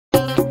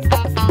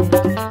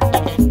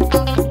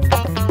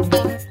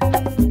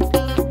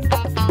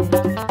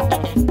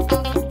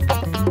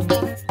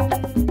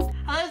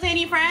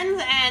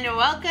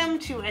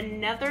To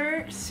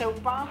another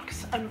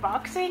soapbox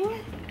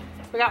unboxing.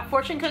 We got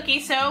Fortune Cookie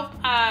soap.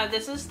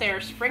 This is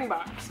their spring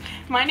box.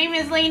 My name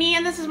is Laney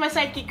and this is my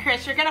sidekick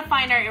Chris. You're gonna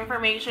find our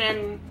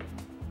information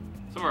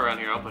somewhere around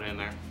here. I'll put it in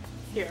there.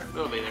 Here.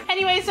 It'll be there.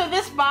 Anyway, so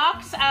this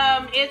box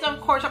is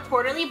of course a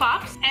quarterly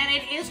box and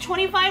it is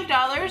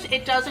 $25.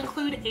 It does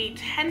include a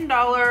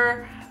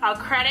 $10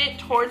 credit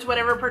towards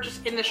whatever purchase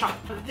in the shop.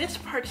 This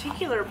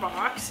particular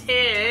box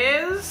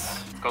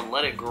is... It's called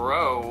Let It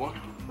Grow.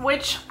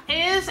 Which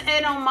is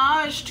an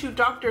homage to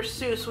Dr.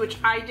 Seuss, which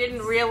I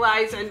didn't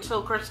realize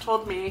until Chris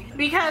told me.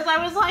 Because I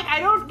was like,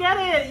 I don't get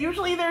it.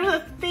 Usually there's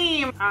a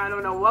theme. I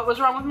don't know what was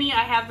wrong with me.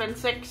 I have been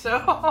sick,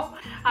 so...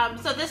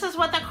 so this is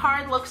what the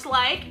card looks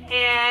like.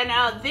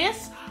 And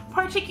this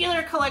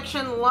particular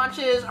collection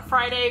launches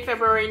Friday,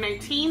 February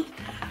 19th.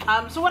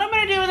 So what I'm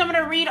going to do is I'm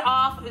going to read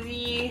off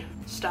the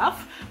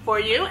stuff for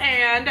you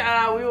and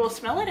we will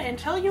smell it and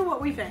tell you what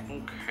we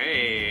think.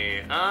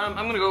 Okay, I'm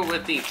going to go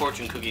with the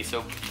Fortune Cookie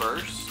soap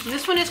first.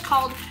 This one is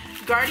called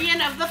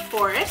Guardian of the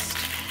Forest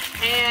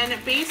and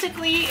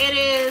basically it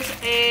is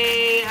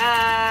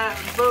a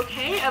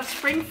bouquet of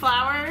spring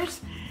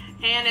flowers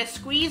and a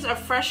squeeze of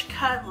fresh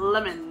cut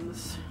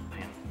lemons.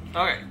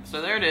 Okay,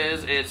 so there it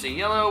is. It's a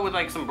yellow with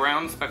like some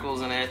brown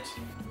speckles in it.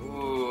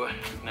 Ooh,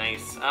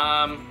 nice.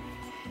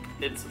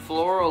 It's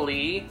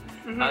florally,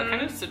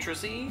 kind of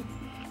citrusy.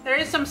 There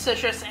is some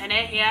citrus in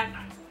it, yep.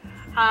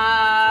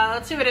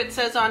 Let's see what it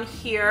says on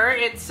here.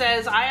 It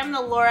says, I am the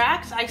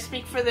Lorax, I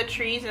speak for the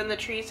trees, and the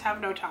trees have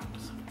no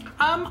tongues.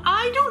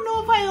 I don't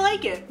know if I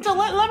like it. So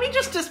let me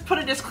just put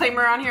a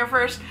disclaimer on here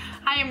first.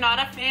 I am not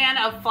a fan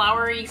of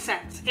flowery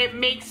scents. It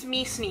makes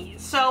me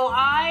sneeze. So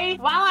while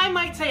I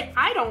might say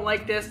I don't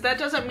like this, that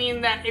doesn't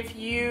mean that if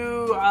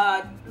you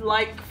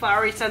like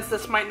flowery scents,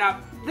 this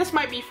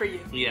might be for you.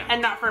 Yeah.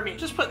 And not for me.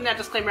 Just putting that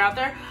disclaimer out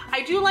there.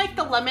 I do like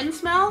the lemon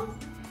smell,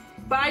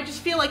 but I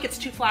just feel like it's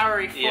too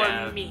flowery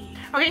for me.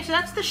 Okay, so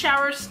that's the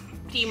shower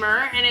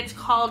steamer, and it's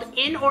called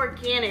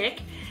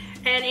Inorganic,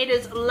 and it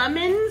is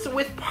lemons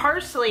with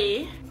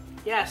parsley.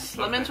 Yes,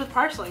 lemons with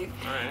parsley,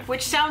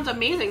 which sounds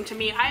amazing to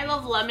me. I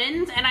love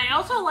lemons, and I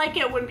also like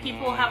it when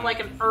people have like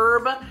an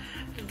herb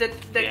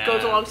that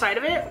goes alongside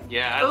of it.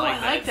 Yeah, I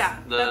like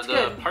that. That's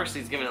good. The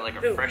parsley's giving it like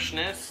a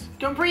freshness.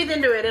 Don't breathe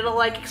into it, it'll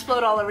like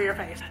explode all over your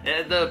face.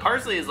 The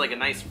parsley is like a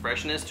nice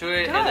freshness to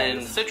it, and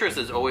then citrus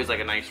is always like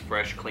a nice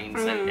fresh clean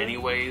scent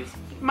anyways.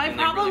 My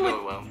problem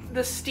with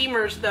the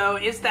steamers though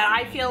is that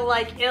I feel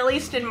like, at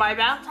least in my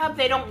bathtub,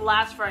 they don't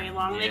last very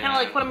long. They kind of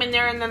like put them in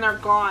there and then they're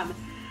gone.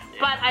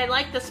 But I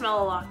like the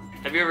smell a lot.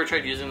 Have you ever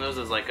tried using those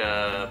as like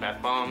a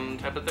bath bomb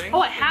type of thing? Oh,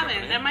 I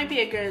haven't. That might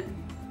be a good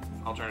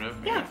alternative.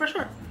 Yeah, for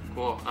sure.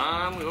 Cool.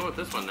 We'll go with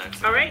this one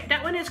next. Alright,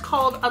 that one is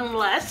called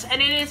Unless,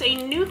 and it is a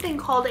new thing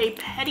called a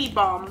Petty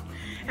Balm.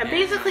 And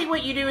basically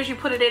what you do is you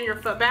put it in your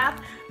foot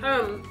bath.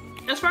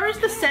 As far as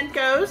the scent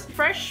goes,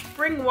 fresh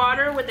spring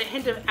water with a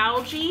hint of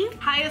algae,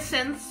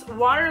 hyacinths,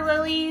 water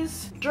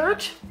lilies,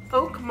 dirt,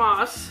 oak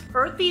moss,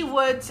 earthy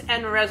woods,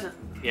 and resin.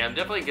 Yeah, I'm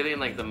definitely getting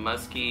like the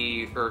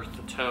musky earth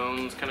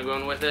tones kind of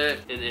going with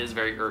it. It is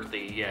very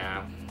earthy,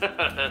 yeah.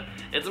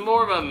 It's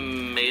more of a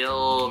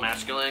male,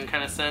 masculine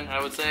kind of scent,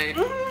 I would say.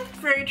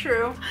 Very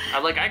true.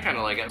 I kind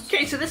of like it.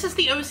 Okay, so this is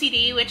the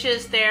OCD, which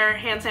is their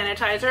hand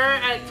sanitizer.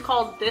 It's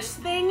called This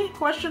Thing,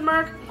 question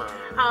mark.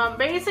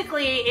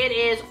 Basically, it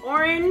is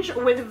orange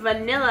with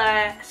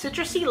vanilla,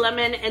 citrusy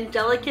lemon, and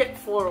delicate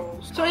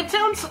florals. So it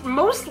sounds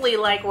mostly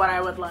like what I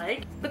would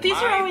like, but these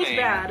are always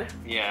bad.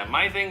 Yeah,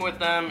 my thing with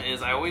them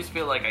is I always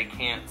feel like I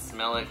can't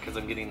smell it because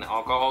I'm getting the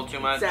alcohol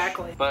too much.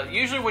 Exactly. But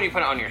usually when you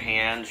put it on your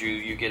hands,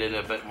 you get it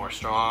a bit more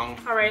strong.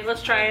 All right,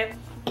 let's try it.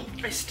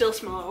 I still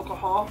smell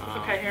alcohol.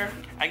 Okay, here.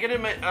 I get it.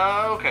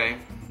 Okay.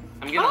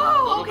 I'm getting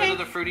a little bit of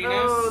the fruitiness.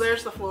 Oh,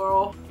 there's the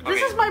floral. Okay.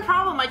 This is my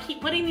problem. I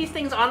keep putting these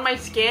things on my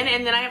skin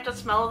and then I have to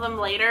smell them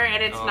later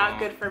and it's not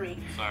good for me.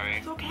 Sorry.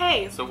 It's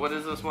okay. So what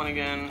is this one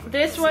again?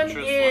 This one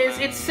is,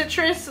 it's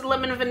citrus,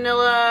 lemon,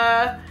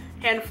 vanilla,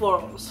 and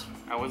florals.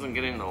 I wasn't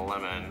getting the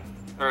lemon,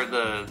 or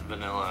the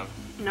vanilla.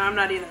 No, I'm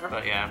not either.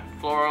 But yeah,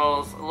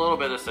 florals, a little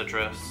bit of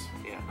citrus.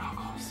 Yeah,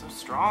 alcohol is so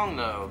strong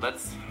though.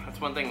 That's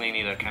one thing they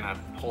need to kind of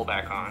pull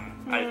back on,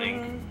 I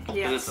think.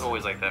 Yes. It's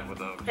always like that with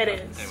them. It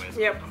is. Anyways.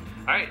 Yep.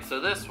 Alright, so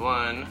this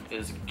one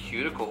is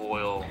cuticle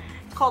oil.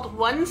 It's called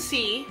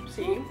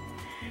 1C.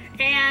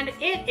 And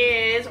it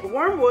is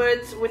warm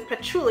woods with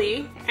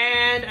patchouli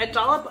and a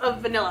dollop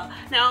of vanilla.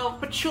 Now,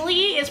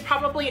 patchouli is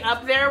probably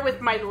up there with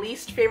my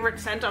least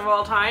favorite scent of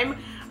all time.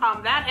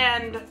 That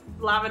and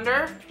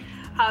lavender.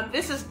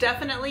 This is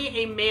definitely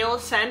a male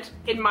scent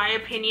in my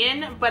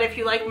opinion, but if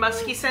you like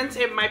musky scents,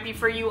 it might be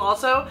for you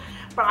also.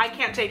 But I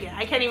can't take it.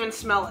 I can't even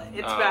smell it.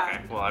 It's bad.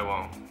 Okay. Well, I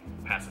won't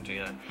pass it to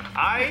you then.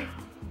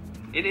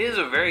 It is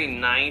a very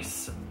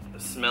nice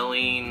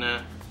smelling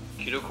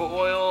cuticle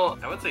oil.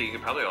 I would say you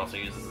could probably also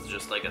use this as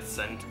just like a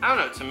scent. I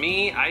don't know, to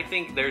me, I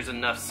think there's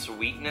enough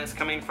sweetness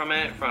coming from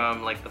it,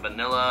 from like the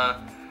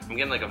vanilla, I'm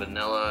getting like a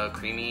vanilla,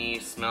 creamy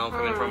smell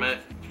coming from it.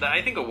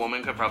 I think a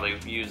woman could probably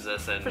use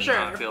this and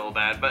not feel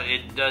bad, but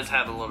it does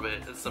have a little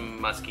bit,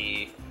 some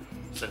musky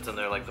scents in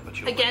there, like the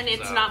patchouli. Again,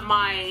 it's not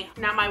my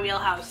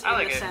wheelhouse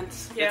in the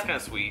sense. Yep. It's kind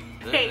of sweet.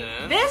 Okay,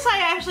 this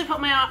I actually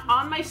put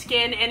on my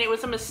skin, and it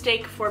was a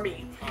mistake for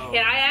me. And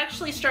I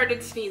actually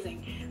started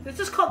sneezing. This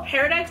is called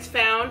Paradise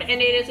Found,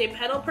 and it is a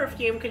petal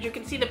perfume because you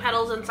can see the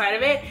petals inside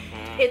of it.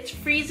 It's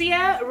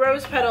freesia,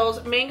 rose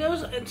petals,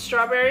 mangoes and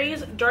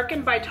strawberries,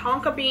 darkened by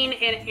tonka bean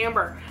and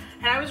amber.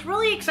 And I was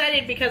really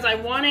excited because I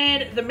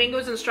wanted the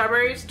mangoes and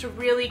strawberries to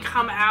really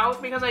come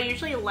out because I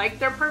usually like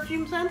their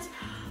perfume scents.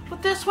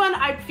 But this one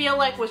I feel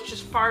like was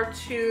just far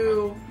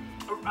too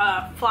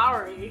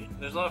flowery.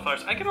 There's a lot of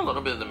flowers. I get a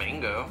little bit of the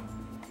mango.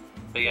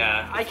 But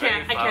yeah, I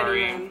can't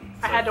even.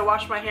 I had to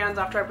wash my hands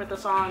after I put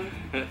this on.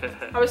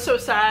 I was so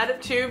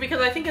sad too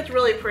because I think it's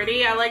really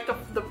pretty. I like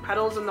the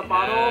petals in the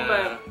bottle,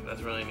 but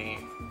that's really neat.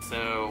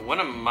 So one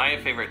of my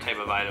favorite type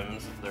of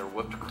items, they're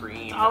whipped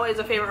cream. It's always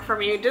a favorite for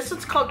me. This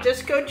is called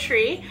Disco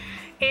Tree.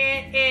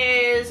 It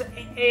is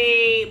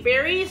a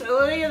berries,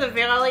 lily of the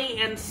valley,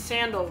 and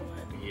sandalwood.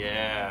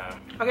 Yeah.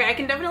 Okay, I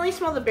can definitely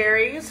smell the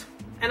berries,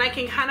 and I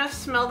can kind of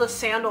smell the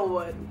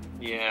sandalwood.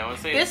 Yeah, I would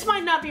say this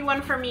might not be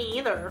one for me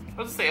either.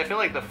 I would say I feel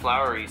like the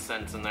flowery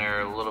scents in there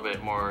are a little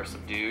bit more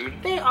subdued.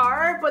 They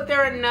are, but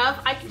they're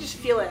enough. I can just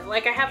feel it.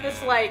 Like I have this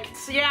like,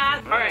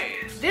 all right.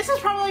 This is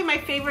probably my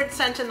favorite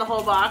scent in the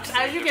whole box.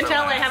 As you can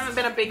tell, I haven't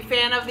been a big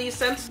fan of these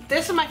scents.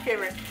 This is my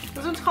favorite.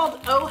 This one's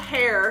called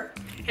O'Hare,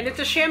 and it's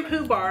a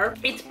shampoo bar.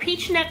 It's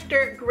peach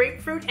nectar,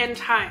 grapefruit, and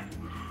thyme,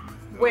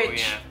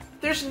 which.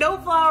 There's no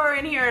flower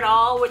in here at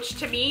all, which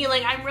to me,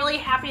 like, I'm really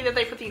happy that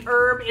they put the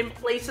herb in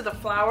place of the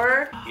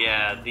flower.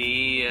 Yeah,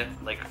 the,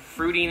 like,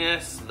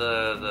 fruitiness,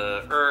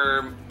 the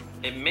herb,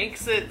 it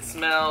makes it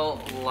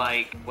smell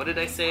like, what did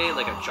I say?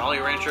 Like a Jolly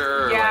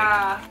Rancher? Or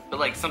like, but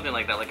like something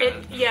like that, like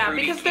a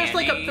because there's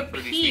like the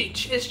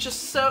peach is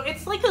just so,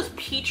 it's like those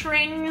peach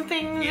ring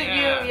things that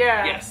you,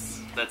 Yes.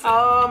 That's it.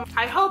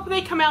 I hope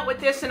they come out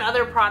with this in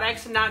other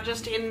products, not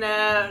just in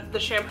the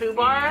shampoo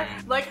bar.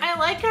 Like, I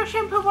like our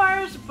shampoo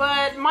bars,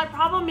 but my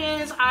problem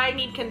is I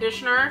need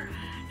conditioner.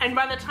 And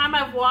by the time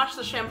I've washed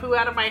the shampoo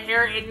out of my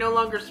hair, it no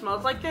longer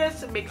smells like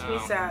this. It makes me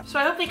sad. So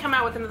I hope they come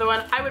out with another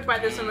one. I would buy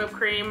this in whipped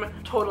cream,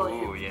 totally.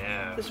 Oh,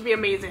 yeah. This would be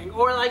amazing.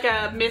 Or like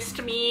a Mist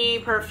Me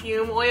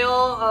perfume oil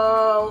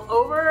all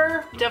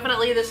over.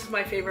 Definitely this is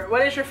my favorite.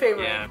 What is your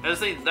favorite? Yeah, I would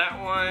say that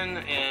one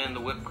and the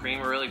whipped cream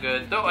are really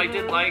good. Though I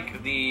did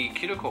like the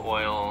cuticle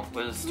oil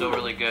was still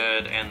really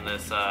good. And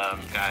this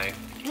guy.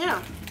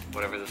 Yeah.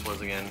 Whatever this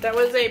was again. That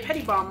was a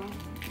Petty Bomb.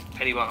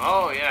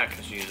 Oh yeah,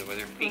 because you use it with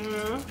your feet.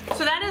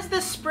 So that is the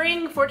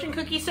spring fortune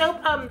cookie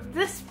soap.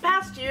 This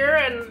past year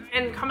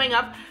and coming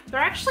up,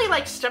 they're actually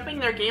like stepping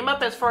their game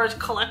up as far as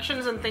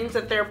collections and things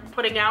that they're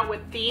putting out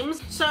with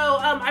themes. So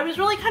I was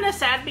really kind of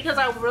sad because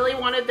I really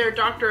wanted their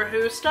Doctor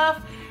Who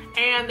stuff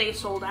and they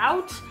sold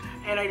out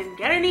and I didn't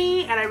get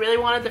any, and I really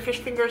wanted the fish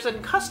fingers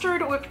and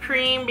custard whipped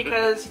cream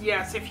because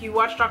yes, if you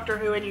watch Doctor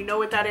Who and you know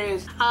what that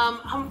is,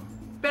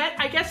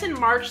 I guess in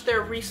March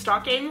they're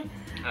restocking.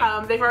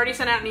 They've already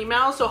sent out an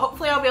email, so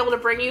hopefully I'll be able to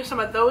bring you some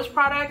of those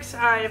products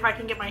if I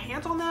can get my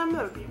hands on them.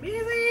 That would be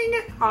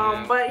amazing.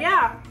 But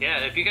yeah.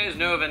 Yeah, if you guys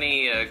know of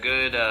any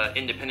good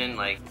independent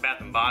like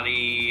Bath and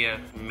Body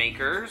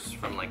makers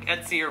from like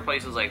Etsy or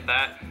places like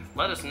that,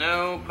 let us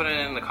know. Put it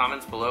in the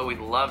comments below. We'd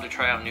love to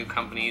try out new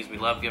companies. We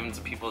love giving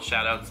some people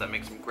shout outs that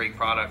make some great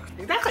products.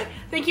 Exactly.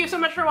 Thank you so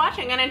much for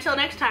watching, and until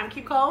next time,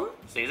 keep calm.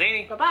 Stay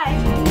zany.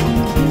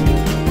 Bye-bye.